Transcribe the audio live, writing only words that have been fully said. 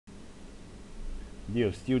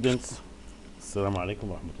Dear students, Assalamu alaikum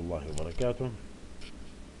wa rahmatullahi wa barakatuh.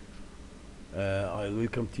 I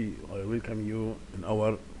welcome you in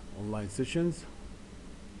our online sessions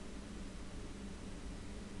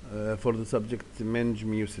for the subject Manage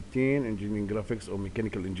 160 Engineering Graphics or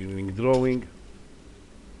Mechanical Engineering Drawing.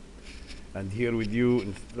 And here with you,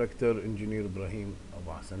 Instructor Engineer Ibrahim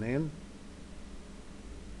Abu Hassanin.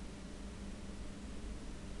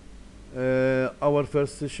 Our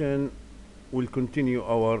first session will continue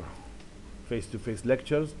our face-to-face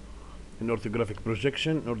lectures in orthographic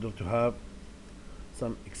projection in order to have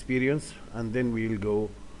some experience, and then we'll go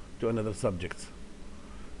to another subject.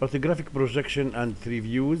 Orthographic projection and three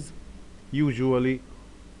views. Usually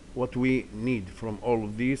what we need from all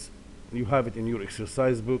of these, you have it in your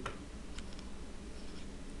exercise book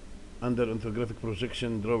under orthographic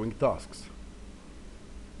projection drawing tasks.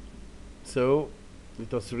 So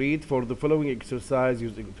let us read. For the following exercise,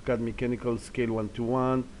 use AutoCAD Mechanical Scale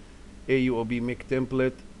 1:1 AUOB Make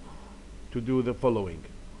template to do the following.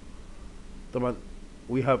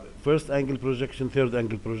 We have first angle projection, third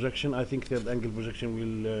angle projection. I think third angle projection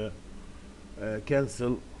will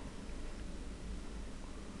cancel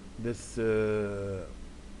this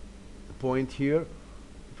point here.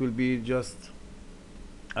 It will be just,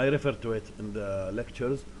 I refer to it in the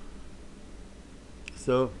lectures.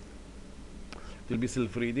 So it will be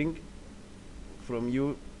self-reading from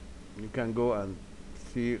you. You can go and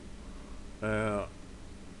see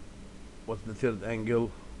what's the third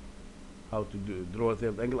angle, how to draw a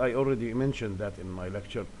third angle. I already mentioned that in my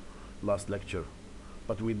lecture, last lecture,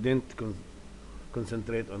 but we didn't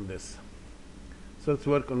concentrate on this. So let's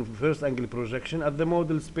work on first angle projection. At the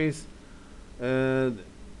model space,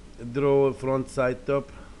 draw front, side,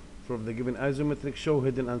 top from the given isometric. Show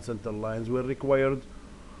hidden and center lines where required.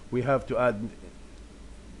 We have to add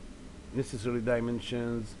necessary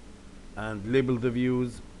dimensions and label the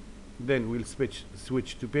views. Then we'll switch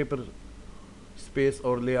to paper space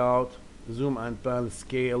or layout, zoom and pan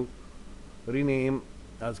scale, rename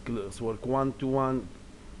as classwork 1:1.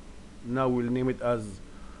 Now we'll name it as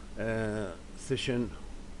session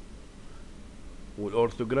with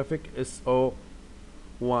orthographic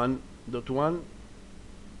SO1.1.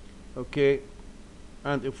 okay,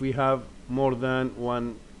 and if we have more than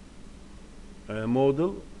one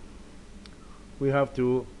model, we have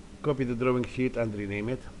to copy the drawing sheet and rename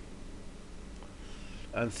it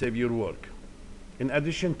and save your work. In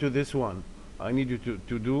addition to this one, I need you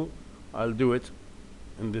to do, I'll do it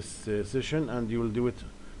in this session, and you will do it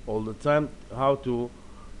all the time, how to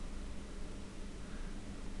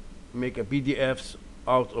make a PDFs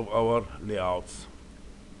out of our layouts.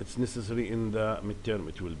 It's necessary in the midterm,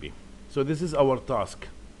 it will be. So this is our task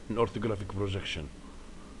in orthographic projection.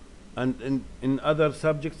 And in other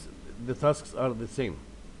subjects, the tasks are the same.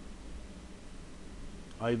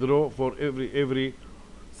 I draw for every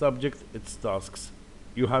subject its tasks.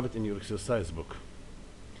 You have it in your exercise book.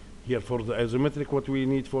 Here for the isometric, what we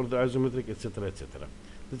need for the isometric, etc., etc.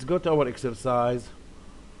 Let's go to our exercise.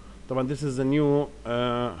 This is a new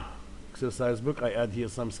exercise book. I add here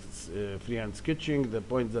some freehand sketching, the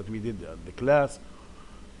points that we did at the class.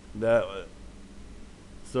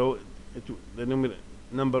 So the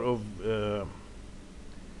number of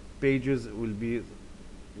pages will be,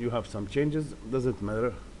 you have some changes, doesn't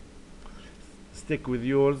matter, stick with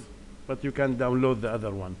yours, but you can download the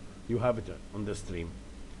other one, you have it on the stream.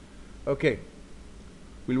 Okay,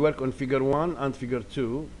 we'll work on figure 1 and figure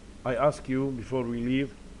 2. I ask you before we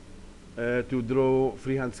leave to draw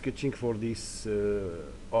freehand sketching for these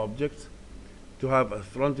objects, to have a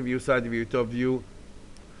front view, side view, top view,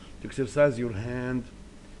 to exercise your hand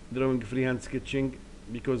drawing freehand sketching,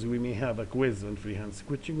 because we may have a quiz on freehand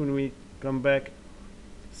sketching when we come back.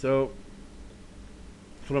 So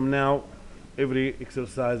from now, every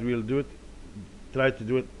exercise we'll do it, try to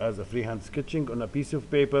do it as a freehand sketching on a piece of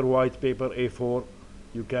paper, white paper, A4.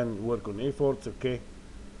 You can work on A4, it's okay.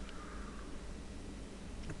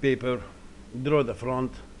 Paper, draw the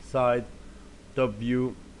front, side, top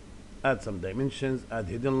view, add some dimensions, add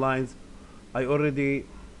hidden lines. I already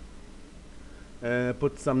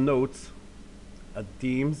put some notes at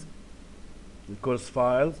Teams, the course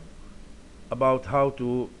files, about how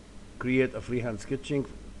to create a freehand sketching,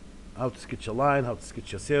 how to sketch a line, how to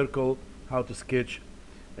sketch a circle, how to sketch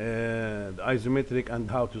the isometric,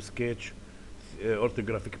 and how to sketch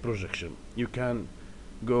orthographic projection. You can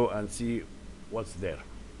go and see what's there.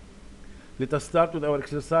 Let us start with our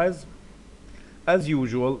exercise. As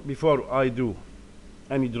usual, before I do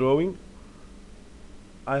any drawing,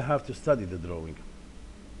 I have to study the drawing.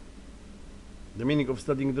 The meaning of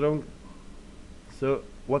studying drawing, so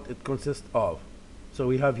what it consists of. So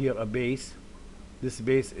we have here a base, This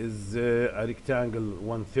base is a rectangle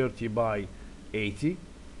 130 by 80.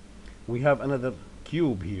 We have another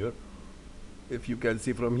cube here. If you can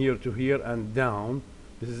see from here to here and down,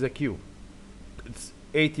 this is a cube. It's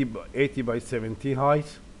 80 by 70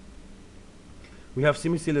 height. We have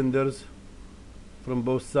semi-cylinders from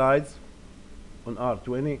both sides on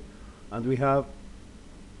R20, and we have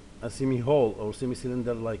a semi-hole or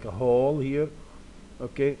semi-cylinder like a hole here,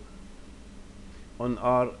 okay, on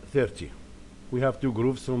R30. We have two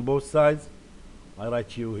grooves from both sides. I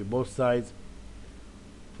write you both sides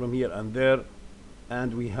from here and there,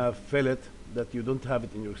 and we have fillet that you don't have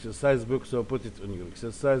it in your exercise book, so put it in your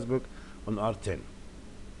exercise book on R10.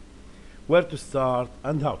 Where to start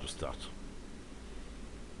and how to start.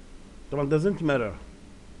 It doesn't matter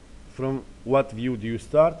from what view do you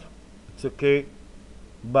start, it's okay,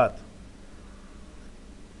 but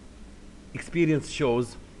experience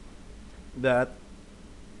shows that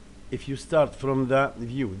if you start from the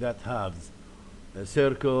view that has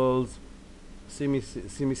circles,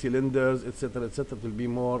 semi-cylinders, etc., etc., it will be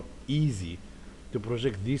more easy to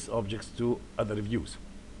project these objects to other views.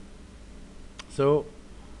 So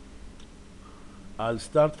I'll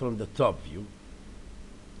start from the top view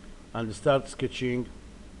and start sketching,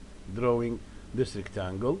 drawing this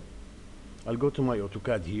rectangle. I'll go to my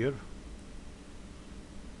AutoCAD here.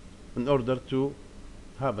 In order to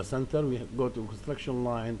have a center, we go to construction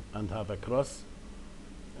line and have a cross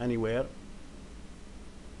anywhere.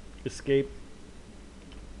 Escape.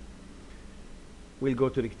 We'll go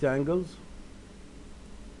to rectangles,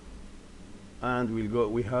 and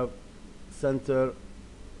we have center,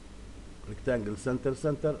 rectangle, center,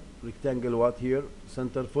 center, rectangle what here,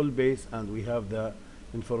 center, full base, and we have the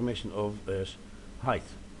information of height.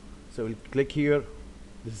 So we'll click here.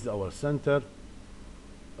 This is our center,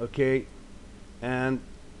 okay, and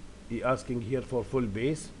he asking here for full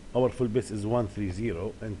base. Our full base is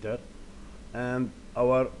 130, enter, and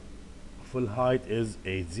our full height is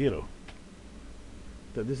 80.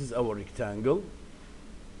 So this is our rectangle,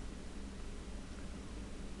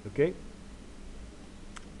 okay.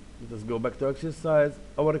 Let us go back to exercise.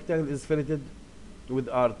 Our rectangle is filleted with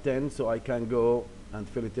R10, so I can go and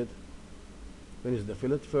fillet it. Finish the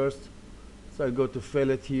fillet first. So I'll go to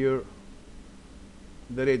fillet here.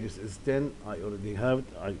 The radius is 10. I already have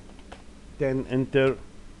it. 10, enter.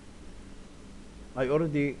 I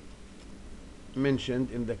already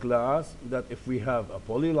mentioned in the class that if we have a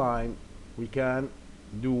polyline, we can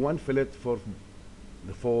do one fillet for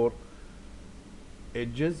the 4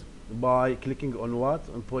 edges by clicking on what?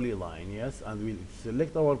 On polyline, yes, and we'll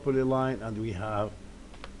select our polyline and we have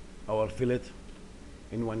our fillet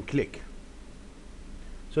in one click.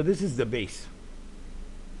 So this is the base.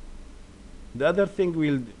 The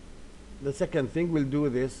second thing we'll do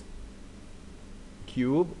this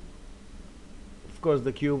cube. Of course,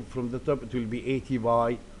 the cube from the top, it will be 80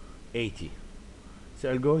 by 80. So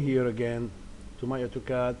I'll go here again to my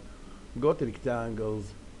AutoCAD, go to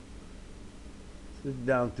rectangles, sit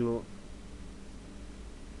down to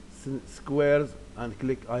squares and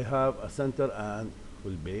click. I have a center and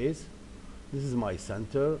full base. This is my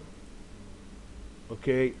center,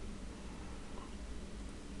 okay.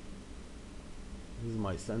 This is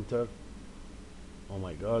my center. Oh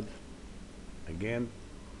my god, again.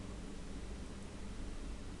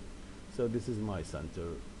 So this is my center,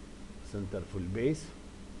 full base,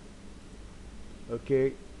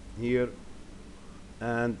 okay, here,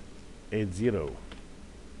 and 80.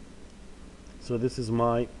 So this is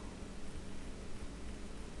my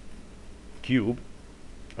cube,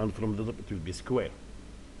 and from the top it will be square.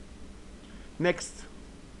 Next,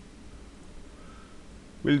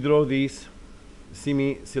 we'll draw these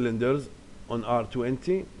semi-cylinders on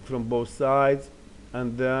R20 from both sides,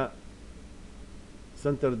 and the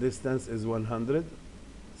center distance is 100.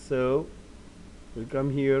 So we'll come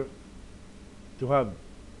here to have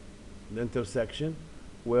the intersection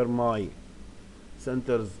where my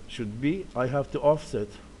centers should be. I have to offset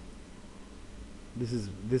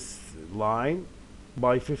this line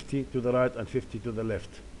by 50 to the right and 50 to the left.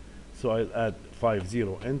 So I'll add 50,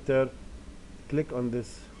 enter, click on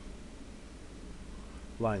this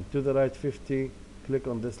line to the right 50, click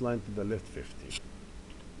on this line to the left 50.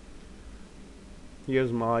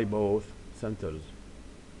 Here's my both centers.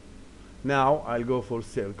 Now I'll go for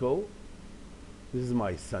circle. This is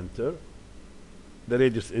my center. The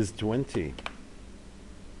radius is 20.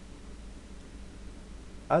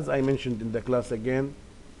 As I mentioned in the class again,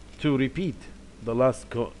 to repeat the last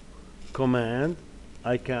command,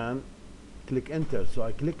 I can click enter. So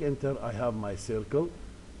I click enter, I have my circle.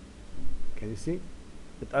 Can you see?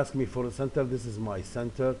 It asks me for a center. This is my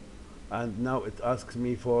center. And now it asks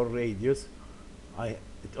me for radius.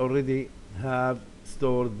 it already have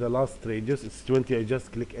stored the last radius. It's 20. I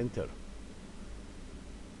just click enter.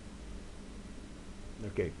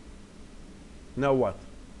 Okay. Now what?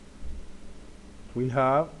 We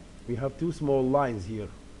have two small lines here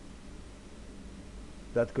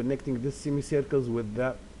that connecting this semicircles with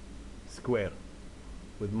the square,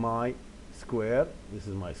 with my square. This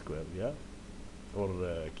is my square, yeah, or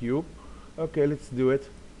cube. Okay, let's do it.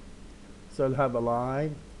 So I'll have a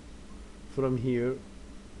line from here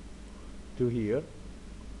to here.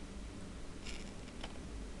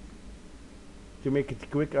 To make it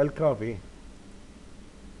quick, I'll copy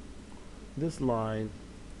this line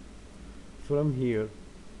from here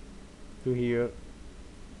to here.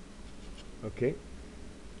 Okay,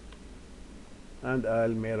 and I'll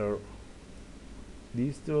mirror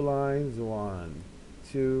these two lines. 1,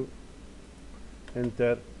 2,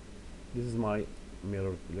 enter. This is my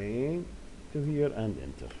mirror plane to here and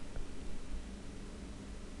enter.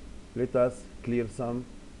 Let us clear some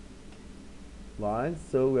lines,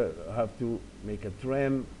 so we have to make a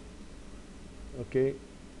trim. Okay,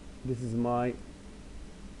 this is my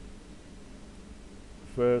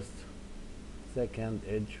first, second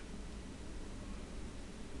edge.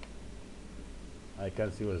 I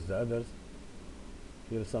can't see where's the others.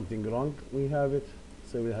 Here's something wrong. We have it,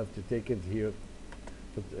 so we have to take it here.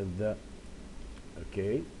 Put in the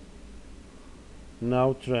okay.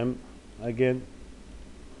 Now trim again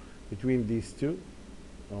between these two.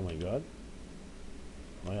 Oh my God,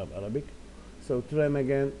 I have Arabic. So trim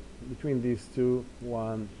again between these two.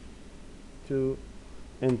 1, 2,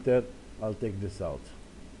 enter. I'll take this out.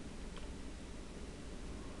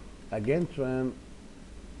 Again trim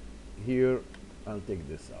here. I'll take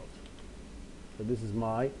this out. So this is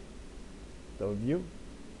my top view.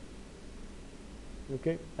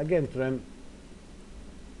 Okay, again trim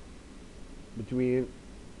between.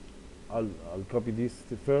 I'll copy this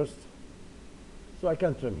to first, so I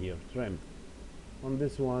can trim here. Trim on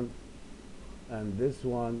this one and this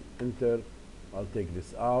one. Enter. I'll take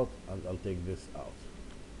this out and I'll take this out.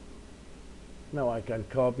 Now I can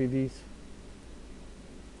copy these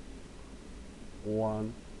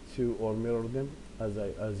 1, 2, or mirror them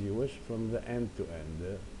as you wish from the end to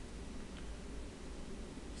end.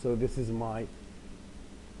 So this is my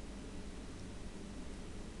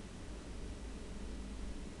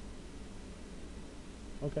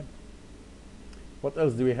okay. What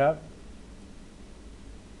else do we have?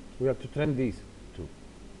 We have to trim these two.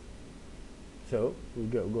 So we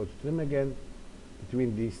go to trim again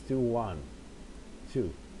between these two. 1,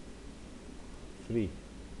 2, 3,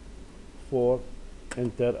 4.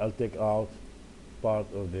 Enter. I'll take out part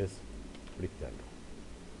of this rectangle.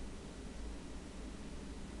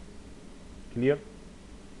 Clear?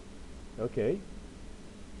 Okay.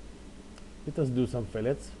 Let us do some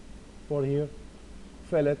fillets for here.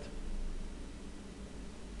 Fillet.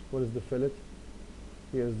 What is the fillet?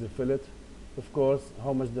 Here is the fillet. Of course,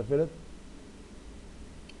 how much the fillet?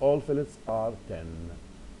 All fillets are 10.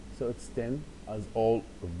 So it's 10 as all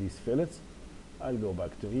of these fillets. I'll go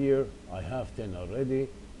back to here. I have 10 already.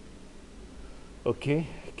 Okay,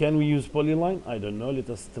 can we use polyline? I don't know. Let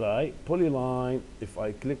us try. Polyline, if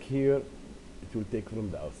I click here, it will take from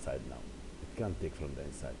the outside now. It can't take from the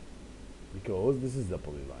inside because this is the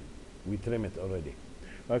polyline. We trim it already.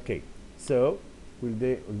 Okay, so we'll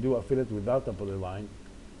do a fillet without a polyline.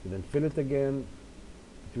 And then fillet again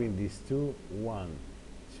between these two. 1,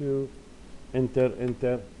 2, enter,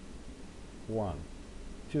 enter. 1,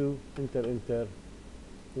 2, enter, enter.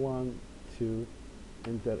 1, 2,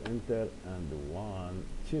 enter, enter, and 1,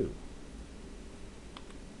 2.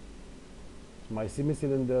 My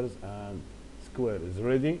semi-cylinders and square is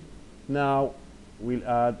ready. Now we'll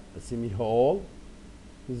add a semi-hole.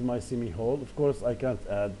 This is my semi-hole. Of course, I can't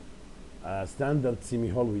add a standard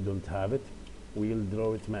semi-hole. We don't have it. We'll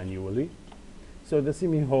draw it manually. So the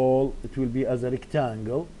semi-hole, it will be as a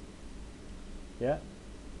rectangle. Yeah,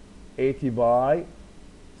 80 by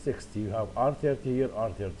 60. You have R30 here,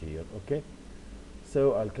 R30 here. Okay.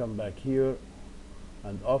 So I'll come back here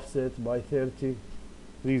and offset by 30.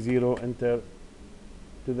 30. Enter.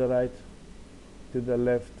 To the right, to the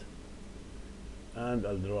left, and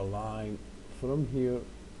I'll draw a line from here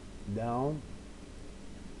down.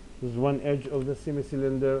 This is one edge of the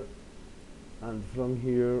semi-cylinder, and from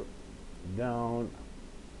here down,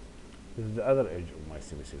 this is the other edge of my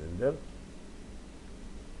semi-cylinder.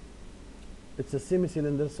 It's a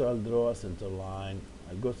semi-cylinder, so I'll draw a center line.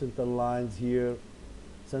 I'll go center lines here,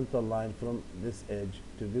 center line from this edge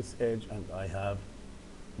to this edge, and I have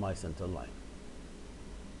my center line.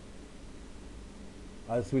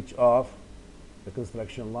 I'll switch off the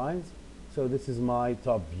construction lines. So this is my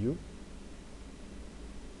top view.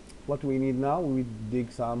 What we need now, we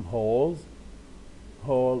dig some holes,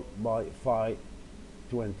 hole by phi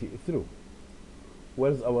 20 through.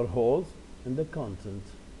 Where's our holes? In the content.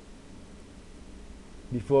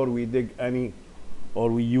 Before we dig any or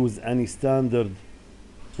we use any standard,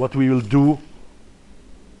 what we will do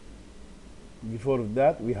before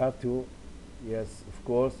that, we have to, yes, of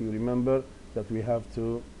course, you remember that we have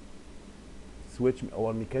to switch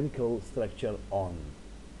our mechanical structure on.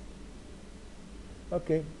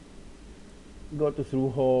 Okay, go to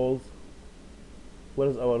through holes. Where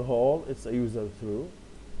is our hole? It's a user through.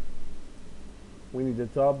 We need the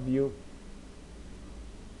top view.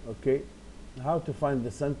 Okay, how to find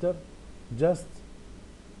the center? Just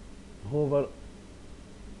hover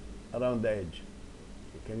around the edge.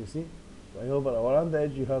 Can you see? So I hover around the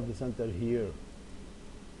edge, you have the center here.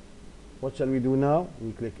 What shall we do now?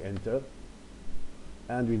 We click enter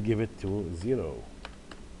and we give it to 0.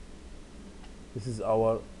 This is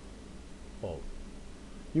our hole.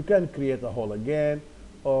 You can create a hole again,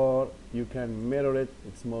 or you can mirror it.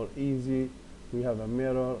 It's more easy. We have a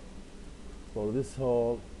mirror for this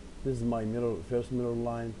hole. This is my mirror, first mirror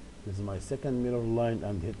line. This is my second mirror line,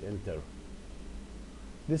 and hit enter.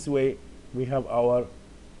 This way we have our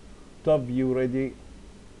top view ready.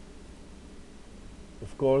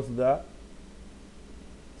 Of course, the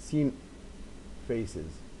scene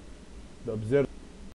faces, the observer